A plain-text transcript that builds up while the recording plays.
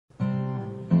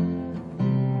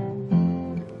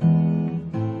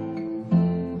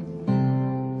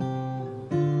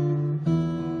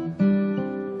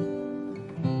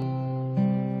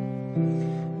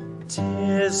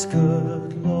feels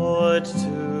good, Lord,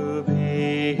 to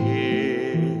be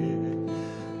here.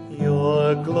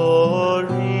 Your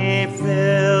glory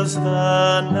fills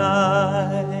the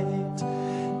night,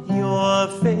 your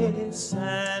face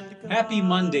and Happy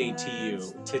Monday to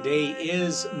you. Today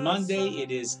is Monday.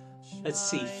 It is,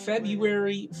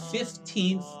 February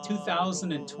 15th,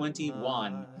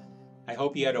 2021. I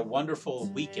hope you had a wonderful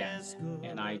weekend,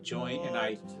 and I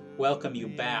welcome you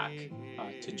back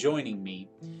to joining me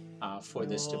for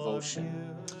this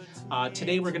devotion.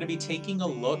 Today we're going to be taking a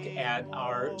look at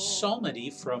our Psalmody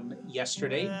from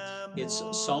yesterday. It's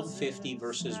Psalm 50,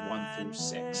 verses 1 through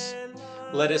 6.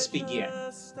 Let us begin.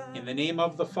 In the name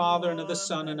of the Father, and of the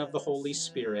Son, and of the Holy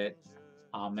Spirit.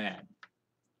 Amen.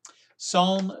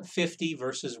 Psalm 50,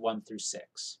 verses 1 through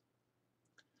 6.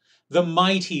 The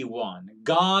mighty one,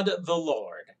 God the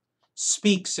Lord,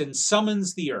 speaks and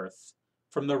summons the earth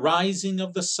from the rising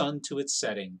of the sun to its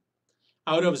setting.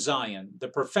 Out of Zion, the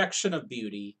perfection of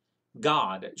beauty,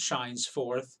 God shines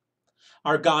forth.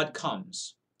 Our God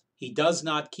comes. He does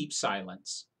not keep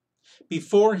silence.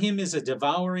 Before him is a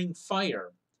devouring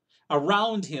fire.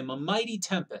 Around him a mighty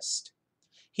tempest.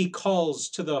 He calls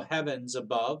to the heavens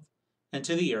above and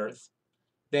to the earth,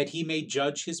 that he may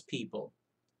judge his people.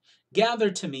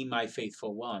 Gather to me my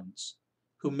faithful ones,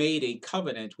 who made a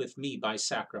covenant with me by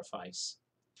sacrifice.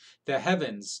 The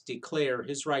heavens declare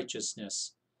his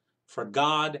righteousness, for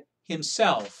God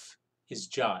himself is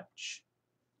judge.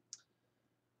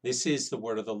 This is the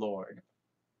word of the Lord.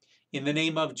 In the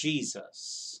name of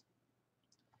Jesus.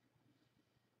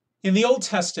 In the Old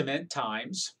Testament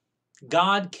times,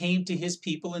 God came to his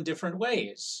people in different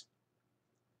ways.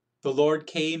 The Lord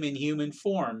came in human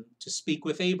form to speak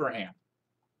with Abraham.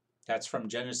 That's from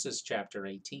Genesis chapter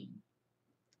 18.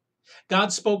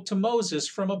 God spoke to Moses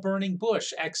from a burning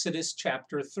bush, Exodus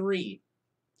chapter 3.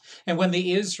 And when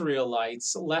the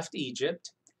Israelites left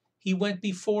Egypt, he went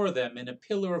before them in a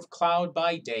pillar of cloud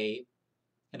by day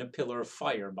and a pillar of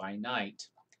fire by night,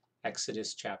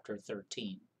 Exodus chapter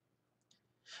 13.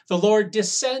 The Lord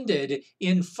descended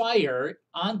in fire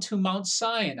onto Mount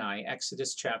Sinai,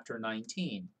 Exodus chapter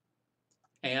 19.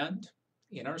 And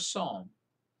in our psalm,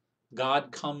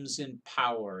 God comes in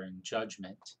power and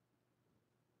judgment.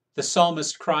 The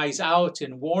psalmist cries out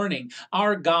in warning,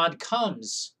 our God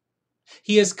comes.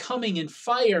 He is coming in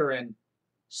fire and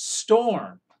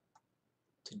storm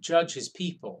to judge his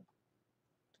people.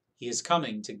 He is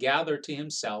coming to gather to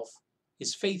himself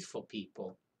his faithful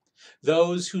people,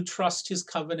 those who trust his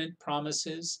covenant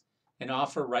promises and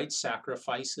offer right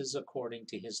sacrifices according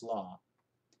to his law.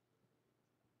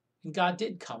 And God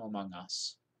did come among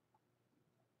us,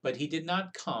 but he did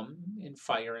not come in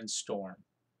fire and storm.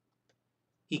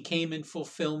 He came in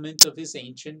fulfillment of his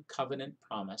ancient covenant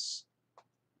promise.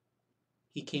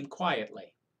 He came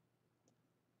quietly,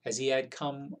 as he had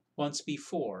come once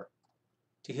before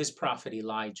to his prophet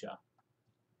Elijah.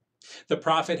 The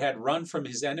prophet had run from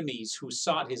his enemies who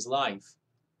sought his life.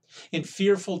 In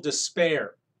fearful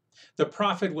despair, the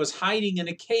prophet was hiding in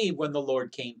a cave when the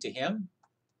Lord came to him.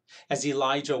 As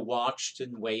Elijah watched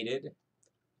and waited,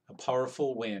 a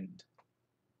powerful wind,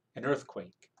 an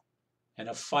earthquake, and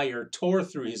a fire tore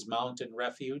through his mountain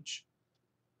refuge.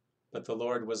 But the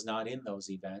Lord was not in those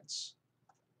events.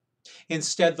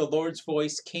 Instead, the Lord's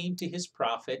voice came to his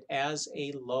prophet as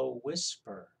a low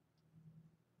whisper.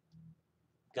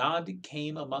 God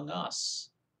came among us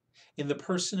in the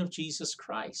person of Jesus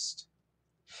Christ.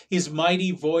 His mighty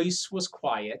voice was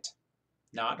quiet,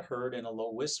 not heard in a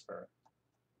low whisper,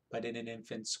 but in an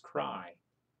infant's cry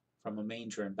from a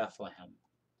manger in Bethlehem.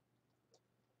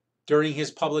 During his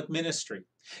public ministry,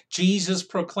 Jesus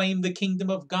proclaimed the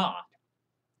kingdom of God,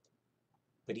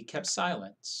 but he kept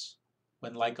silence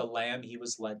when, like a lamb, he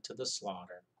was led to the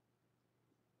slaughter.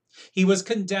 He was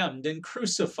condemned and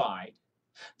crucified.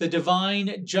 The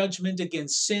divine judgment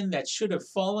against sin that should have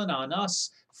fallen on us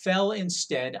fell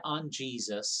instead on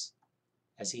Jesus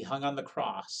as he hung on the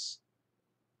cross.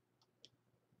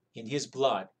 In his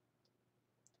blood,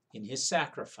 in his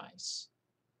sacrifice,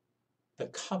 the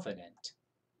covenant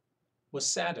was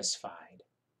satisfied.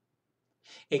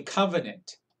 A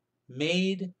covenant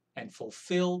made and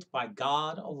fulfilled by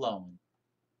God alone.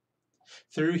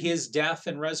 Through his death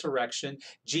and resurrection,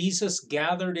 Jesus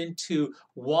gathered into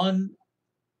one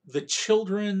the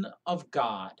children of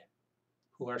God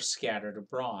who are scattered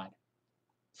abroad.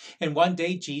 And one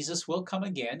day Jesus will come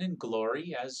again in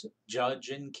glory as judge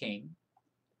and king.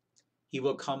 He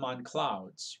will come on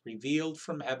clouds, revealed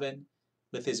from heaven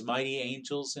with his mighty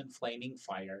angels in flaming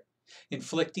fire,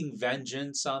 inflicting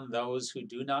vengeance on those who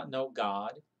do not know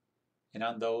God and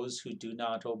on those who do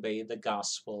not obey the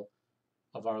gospel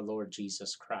of our Lord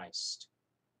Jesus Christ.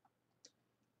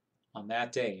 On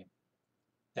that day,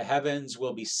 the heavens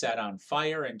will be set on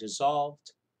fire and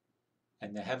dissolved,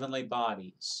 and the heavenly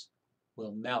bodies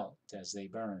will melt as they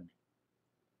burn.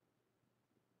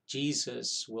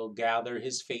 Jesus will gather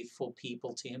his faithful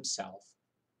people to himself,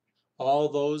 all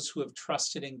those who have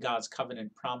trusted in God's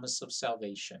covenant promise of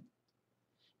salvation.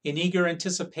 In eager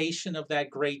anticipation of that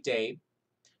great day,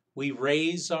 we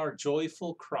raise our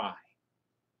joyful cry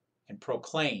and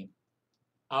proclaim,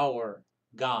 "Our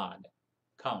God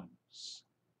comes."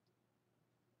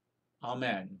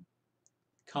 Amen.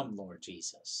 Come, Lord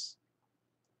Jesus.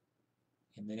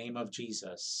 In the name of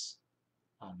Jesus,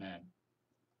 amen.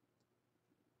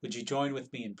 Would you join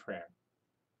with me in prayer?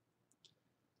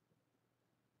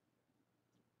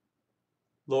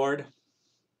 Lord,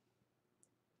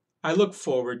 I look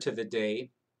forward to the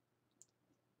day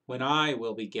when I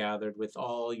will be gathered with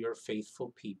all your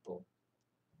faithful people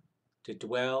to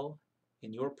dwell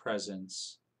in your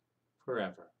presence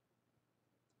forever.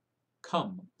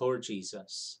 Come, Lord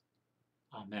Jesus.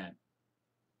 Amen.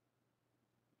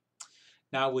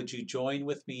 Now would you join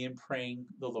with me in praying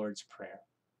the Lord's Prayer?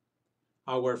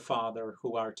 Our Father,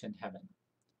 who art in heaven,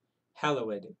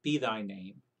 hallowed be thy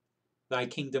name. Thy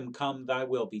kingdom come, thy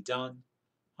will be done,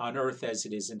 on earth as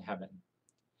it is in heaven.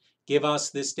 Give us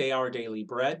this day our daily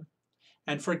bread,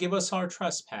 and forgive us our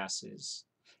trespasses,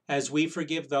 as we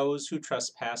forgive those who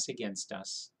trespass against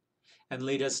us. And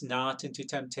lead us not into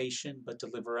temptation, but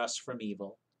deliver us from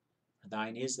evil. For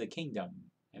thine is the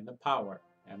kingdom, and the power,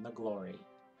 and the glory,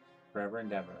 forever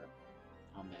and ever.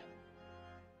 Amen.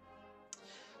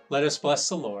 Let us bless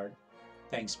the Lord.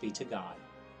 Thanks be to God.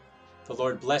 The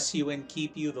Lord bless you and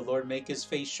keep you. The Lord make his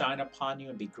face shine upon you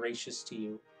and be gracious to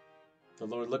you. The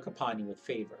Lord look upon you with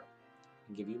favor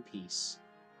and give you peace.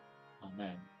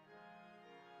 Amen.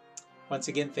 Once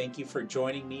again, thank you for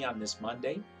joining me on this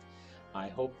Monday. I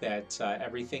hope that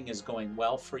everything is going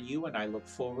well for you, and I look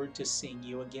forward to seeing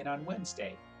you again on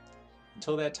Wednesday.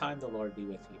 Until that time, the Lord be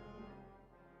with you.